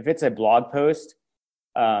it's a blog post,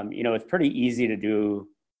 it's pretty easy to do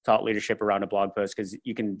thought leadership around a blog post because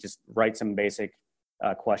you can just write some basic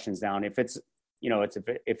questions down. If it's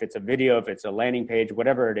a video, if it's a landing page,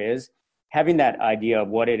 whatever it is, having that idea of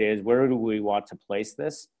what it is, where do we want to place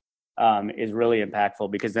this, is really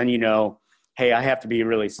impactful, because then hey, I have to be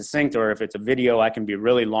really succinct, or if it's a video, I can be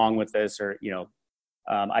really long with this, or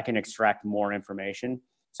I can extract more information.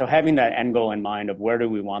 So having that end goal in mind of where do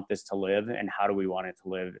we want this to live and how do we want it to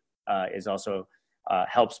live is also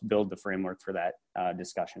helps build the framework for that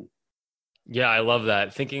discussion. Yeah, I love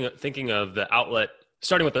that. Thinking of the outlet,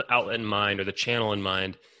 starting with the outlet in mind or the channel in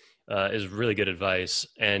mind, is really good advice.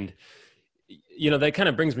 And that kind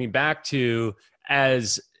of brings me back to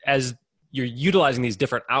as you're utilizing these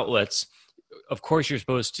different outlets. Of course, you're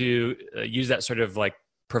supposed to use that sort of like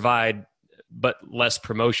provide but less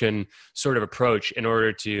promotion sort of approach in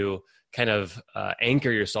order to kind of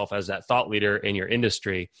anchor yourself as that thought leader in your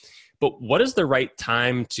industry. But what is the right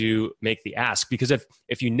time to make the ask? Because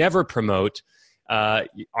if you never promote, how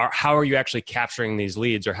are you actually capturing these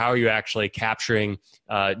leads, or how are you actually capturing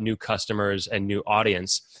new customers and new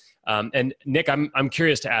audience? And Nick, I'm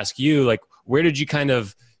curious to ask you, like, where did you kind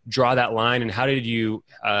of draw that line, and how did you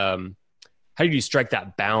strike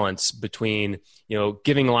that balance between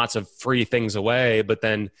giving lots of free things away, but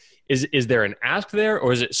then is there an ask there,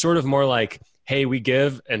 or is it sort of more like, hey, we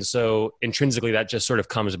give, and so intrinsically that just sort of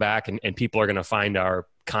comes back and people are going to find our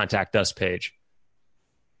contact us page?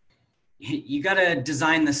 You got to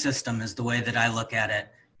design the system is the way that I look at it.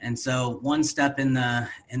 And so one step in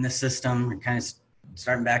the system, kind of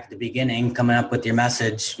starting back at the beginning, coming up with your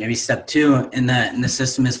message. Maybe step 2 in the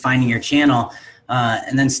system is finding your channel.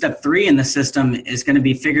 And then step 3 in the system is going to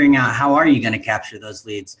be figuring out how are you going to capture those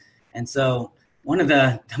leads. And so one of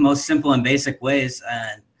the most simple and basic ways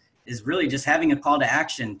is really just having a call to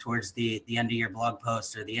action towards the end of your blog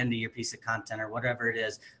post or the end of your piece of content or whatever it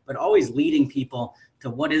is, but always leading people to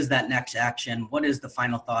what is that next action, what is the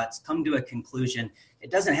final thoughts, come to a conclusion. It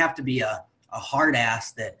doesn't have to be a hard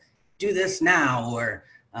ask that do this now, or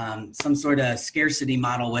some sort of scarcity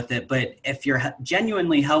model with it. But if you're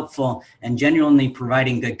genuinely helpful and genuinely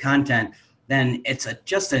providing good content, then it's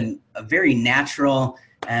just a very natural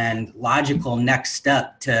and logical next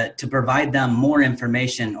step to provide them more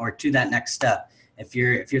information or to that next step. If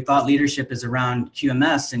your thought leadership is around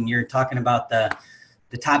QMS and you're talking about the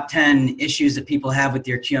top 10 issues that people have with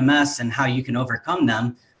your QMS and how you can overcome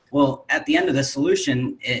them, well, at the end of the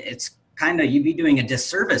solution, it's kind of, you'd be doing a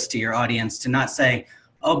disservice to your audience to not say,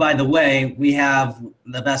 oh, by the way, we have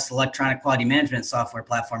the best electronic quality management software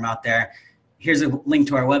platform out there. Here's a link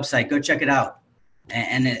to our website. Go check it out.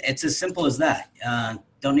 And it's as simple as that.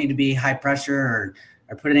 Don't need to be high pressure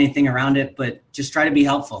or put anything around it, but just try to be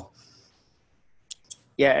helpful.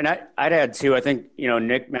 Yeah, and I'd add too. I think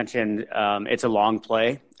Nick mentioned it's a long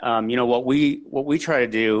play. What we try to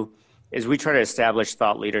do is we try to establish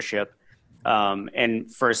thought leadership.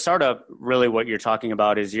 And for a startup, really what you're talking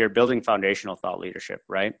about is you're building foundational thought leadership,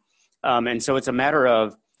 right? And so it's a matter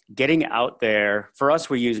of getting out there. For us,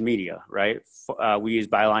 we use media, right? We use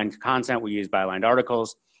byline content, we use byline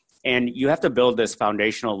articles, and you have to build this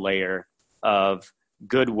foundational layer of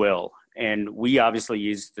goodwill. And we obviously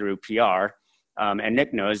use through PR. And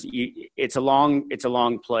Nick knows it's a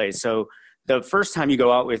long play. So the first time you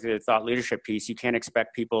go out with a thought leadership piece, you can't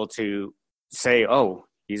expect people to say, "Oh,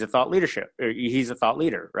 he's a thought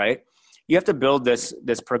leader," right? You have to build this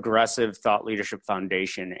progressive thought leadership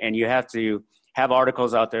foundation, and you have to have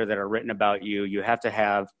articles out there that are written about you. You have to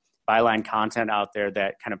have byline content out there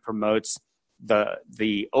that kind of promotes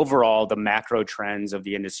the overall, the macro trends of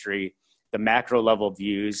the industry, the macro level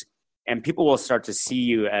views, and people will start to see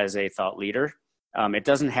you as a thought leader. It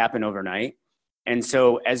doesn't happen overnight. And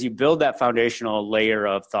so as you build that foundational layer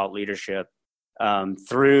of thought leadership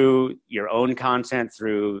through your own content,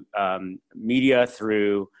 through media,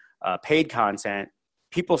 through paid content,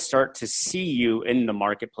 people start to see you in the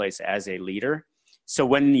marketplace as a leader. So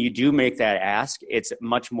when you do make that ask, it's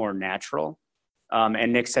much more natural.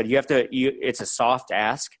 And Nick said, it's a soft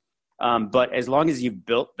ask. But as long as you've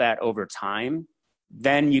built that over time,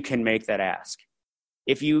 then you can make that ask.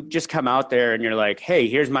 If you just come out there and you're like, "Hey,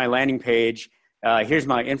 here's my landing page. Here's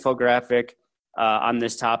my infographic on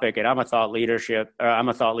this topic, and I'm a thought leader,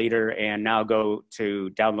 and now go to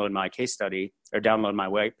download my case study or download my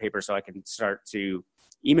white paper so I can start to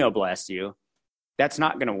email blast you," that's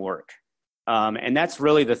not going to work. And that's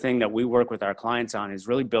really the thing that we work with our clients on, is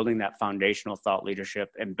really building that foundational thought leadership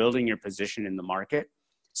and building your position in the market.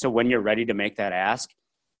 So when you're ready to make that ask,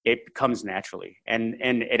 it comes naturally. And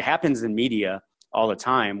it happens in media all the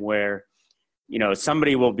time where,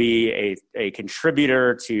 somebody will be a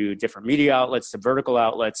contributor to different media outlets, to vertical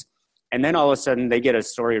outlets, and then all of a sudden they get a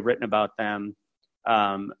story written about them,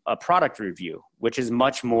 a product review, which is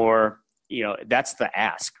much more, that's the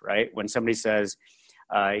ask, right? When somebody says,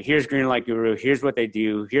 here's Greenlight Guru, here's what they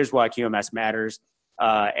do, here's why QMS matters,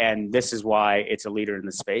 and this is why it's a leader in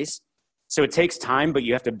the space. So it takes time, but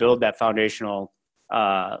you have to build that foundational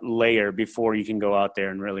layer before you can go out there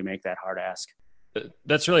and really make that hard ask.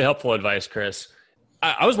 That's really helpful advice, Chris.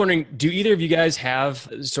 I was wondering, do either of you guys have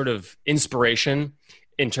sort of inspiration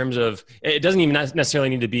in terms of, it doesn't even necessarily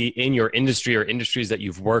need to be in your industry or industries that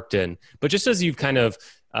you've worked in, but just as you've kind of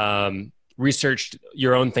researched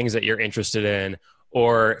your own things that you're interested in,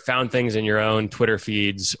 or found things in your own Twitter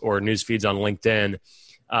feeds or news feeds on LinkedIn,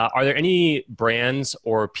 are there any brands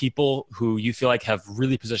or people who you feel like have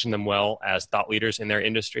really positioned them well as thought leaders in their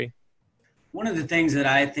industry? One of the things that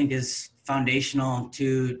I think is foundational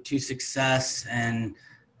to success and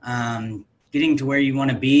getting to where you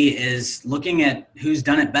want to be is looking at who's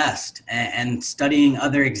done it best and studying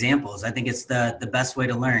other examples. I think it's the best way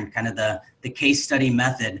to learn, kind of the case study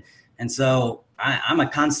method. And so I'm a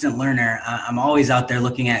constant learner. I'm always out there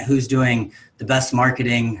looking at who's doing the best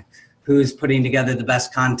marketing, who's putting together the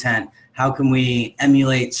best content, how can we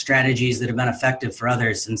emulate strategies that have been effective for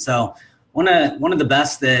others. And so one of the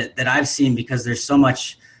best that I've seen, because there's so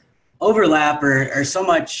much overlap or so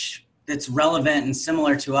much that's relevant and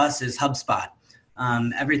similar to us, is HubSpot.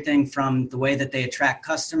 Everything from the way that they attract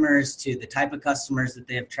customers to the type of customers that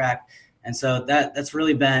they attract. And so that's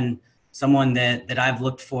really been someone that I've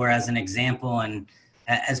looked for as an example and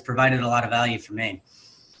has provided a lot of value for me.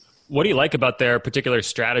 What do you like about their particular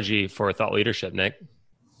strategy for thought leadership, Nick?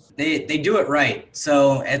 They do it right.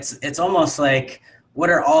 So it's almost like, what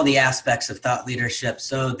are all the aspects of thought leadership?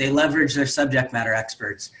 So they leverage their subject matter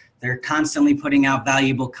experts. They're constantly putting out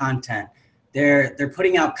valuable content. They're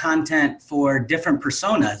putting out content for different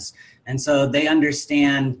personas. And so they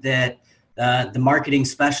understand that the marketing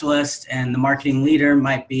specialist and the marketing leader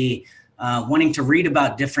might be wanting to read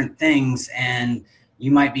about different things, and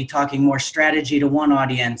you might be talking more strategy to one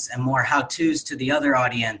audience and more how-tos to the other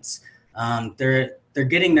audience. They're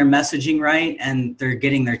getting their messaging right, and they're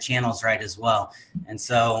getting their channels right as well. And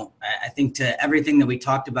so I think to everything that we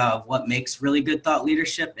talked about, what makes really good thought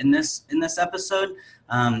leadership in this episode,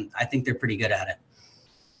 I think they're pretty good at it.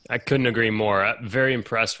 I couldn't agree more. I'm very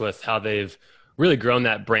impressed with how they've really grown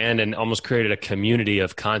that brand and almost created a community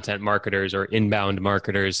of content marketers or inbound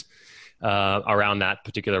marketers around that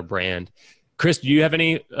particular brand. Chris, do you have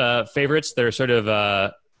any favorites that are sort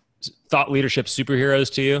of thought leadership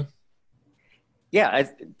superheroes to you? Yeah,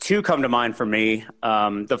 two come to mind for me.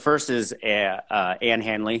 The first is Ann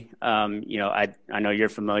Handley. I know you're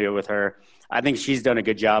familiar with her. I think she's done a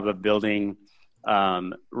good job of building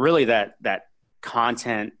really that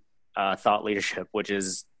content thought leadership, which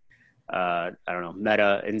is, I don't know,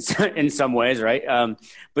 meta in some ways, right?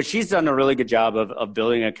 But she's done a really good job of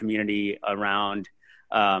building a community around,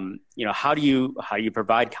 how do you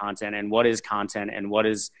provide content, and what is content, and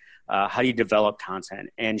how do you develop content?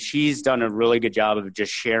 And she's done a really good job of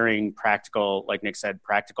just sharing practical, like Nick said,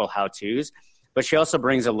 practical how-tos. But she also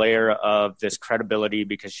brings a layer of this credibility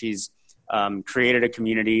because she's created a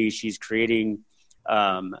community. She's creating,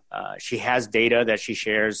 she has data that she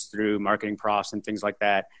shares through Marketing Profs and things like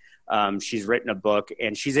that. She's written a book,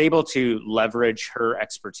 and she's able to leverage her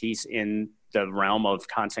expertise in the realm of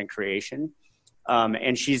content creation.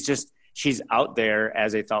 And she's out there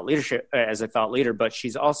as a thought leader, but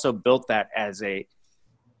she's also built that as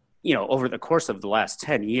over the course of the last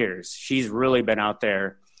 10 years, she's really been out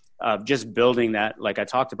there just building that, like I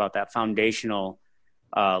talked about, that foundational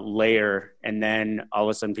layer. And then all of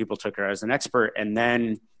a sudden people took her as an expert, and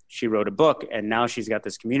then she wrote a book, and now she's got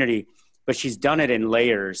this community, but she's done it in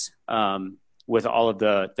layers with all of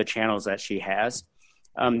the channels that she has.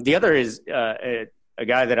 The other is a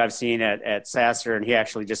guy that I've seen at SaaStr, and he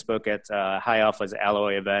actually just spoke at High Alpha's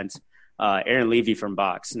Alloy event, Aaron Levy from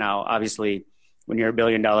Box. Now, obviously, when you're $1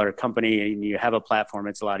 billion company and you have a platform,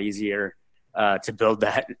 it's a lot easier to build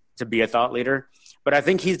that, to be a thought leader. But I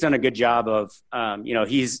think he's done a good job of,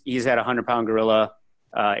 he's had a 100-pound gorilla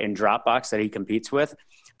in Dropbox that he competes with.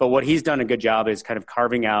 But what he's done a good job is kind of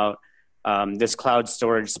carving out this cloud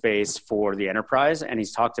storage space for the enterprise. And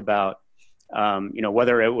he's talked about,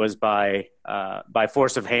 whether it was by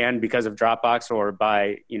force of hand because of Dropbox or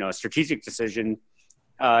by, a strategic decision,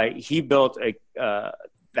 he built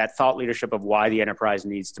that thought leadership of why the enterprise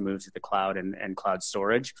needs to move to the cloud and cloud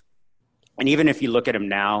storage. And even if you look at him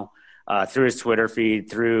now, through his Twitter feed,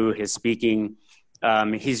 through his speaking,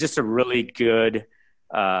 he's just a really good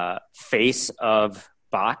face of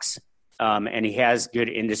Box. And he has good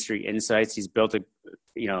industry insights. He's built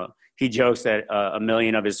he jokes that 1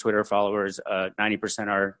 million of his Twitter followers, 90%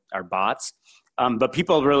 are bots. But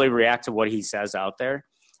people really react to what he says out there.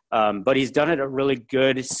 But he's done it a really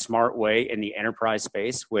good, smart way in the enterprise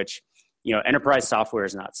space, which, enterprise software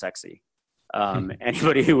is not sexy.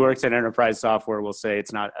 Anybody who works in enterprise software will say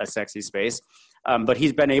it's not a sexy space. But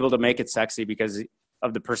he's been able to make it sexy because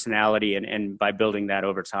of the personality and by building that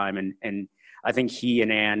over time. And I think he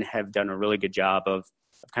and Ann have done a really good job of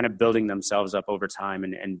kind of building themselves up over time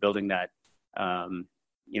and building that,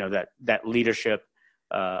 that leadership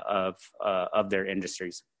of their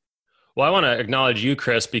industries. Well, I want to acknowledge you,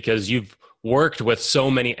 Chris, because you've worked with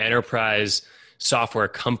so many enterprise software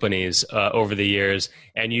companies over the years,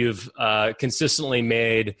 and you've consistently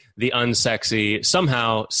made the unsexy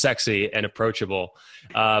somehow sexy and approachable.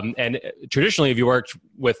 And traditionally, have you worked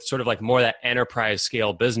with sort of like more that enterprise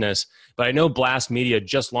scale business? But I know Blast Media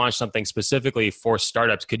just launched something specifically for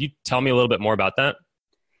startups. Could you tell me a little bit more about that?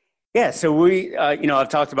 Yeah, so we, I've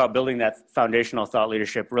talked about building that foundational thought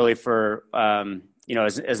leadership really for,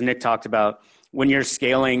 as Nick talked about, when you're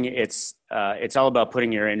scaling, it's all about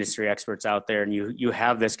putting your industry experts out there, and you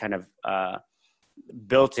have this kind of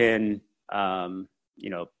built-in,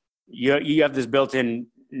 you have this built-in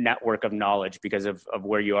network of knowledge because of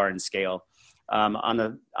where you are in scale. On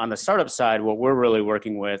the startup side, what we're really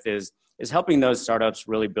working with is helping those startups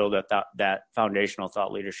really build that foundational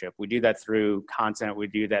thought leadership. We do that through content. We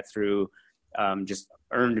do that through just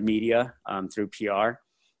earned media, through PR.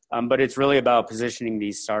 But it's really about positioning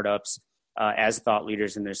these startups as thought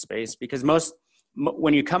leaders in their space, because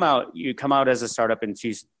when you come out as a startup in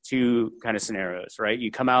two kind of scenarios, right?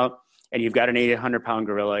 You come out and you've got an 800-pound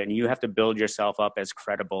gorilla, and you have to build yourself up as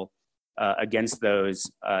credible against those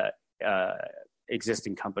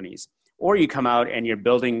existing companies. Or you come out and you're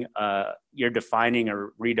defining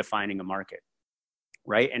or redefining a market,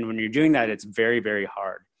 right? And when you're doing that, it's very, very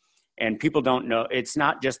hard. And people don't know, it's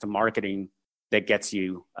not just the marketing that gets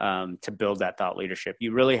you to build that thought leadership.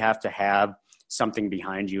 You really have to have something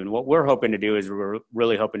behind you. And what we're hoping to do is we're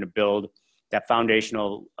really hoping to build that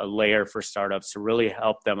foundational layer for startups to really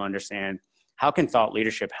help them understand, how can thought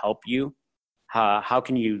leadership help you? How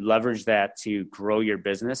can you leverage that to grow your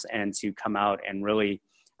business and to come out and really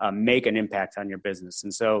make an impact on your business?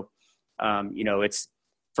 And so, it's,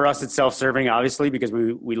 for us, it's self-serving, obviously, because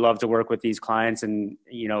we love to work with these clients, and,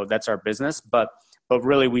 that's our business. But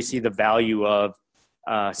really, we see the value of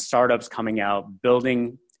startups coming out,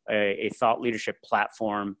 building a thought leadership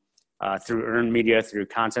platform through earned media, through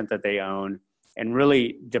content that they own, and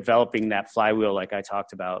really developing that flywheel like I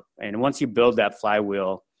talked about. And once you build that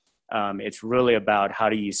flywheel, it's really about how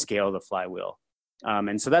do you scale the flywheel.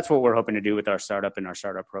 And so that's what we're hoping to do with our startup and our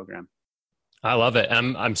startup program. I love it.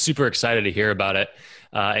 I'm super excited to hear about it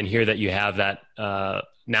and hear that you have that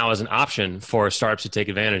now as an option for startups to take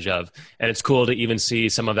advantage of. And it's cool to even see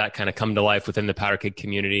some of that kind of come to life within the PowderKeg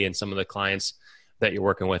community and some of the clients that you're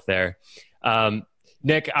working with there.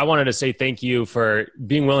 Nick, I wanted to say thank you for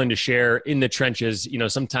being willing to share in the trenches. You know,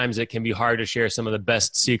 sometimes it can be hard to share some of the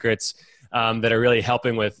best secrets that are really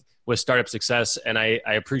helping with startup success. And I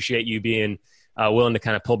appreciate you being willing to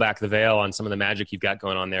kind of pull back the veil on some of the magic you've got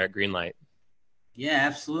going on there at Greenlight. Yeah,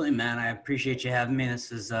 absolutely, man. I appreciate you having me.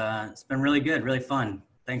 This is it's been really good, really fun.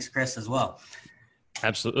 Thanks, Chris, as well.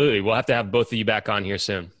 Absolutely. We'll have to have both of you back on here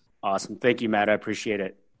soon. Awesome. Thank you, Matt. I appreciate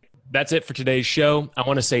it. That's it for today's show. I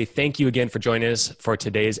want to say thank you again for joining us for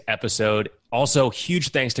today's episode. Also,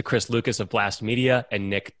 huge thanks to Chris Lucas of Blast Media and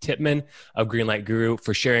Nick Tipman of Greenlight Guru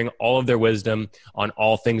for sharing all of their wisdom on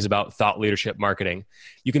all things about thought leadership marketing.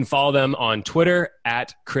 You can follow them on Twitter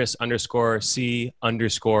at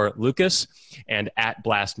Chris_C_Lucas and at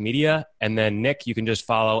Blast Media. And then Nick, you can just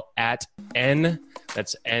follow at N,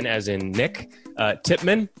 that's N as in Nick,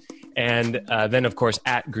 Tipman. And then, of course,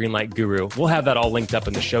 at Greenlight Guru. We'll have that all linked up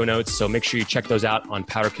in the show notes, so make sure you check those out on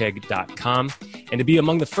powderkeg.com. And to be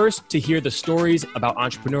among the first to hear the stories about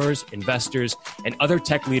entrepreneurs, investors, and other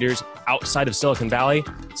tech leaders outside of Silicon Valley,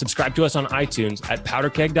 subscribe to us on iTunes at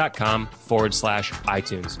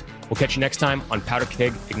powderkeg.com/iTunes. We'll catch you next time on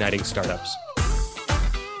PowderKeg Igniting Startups.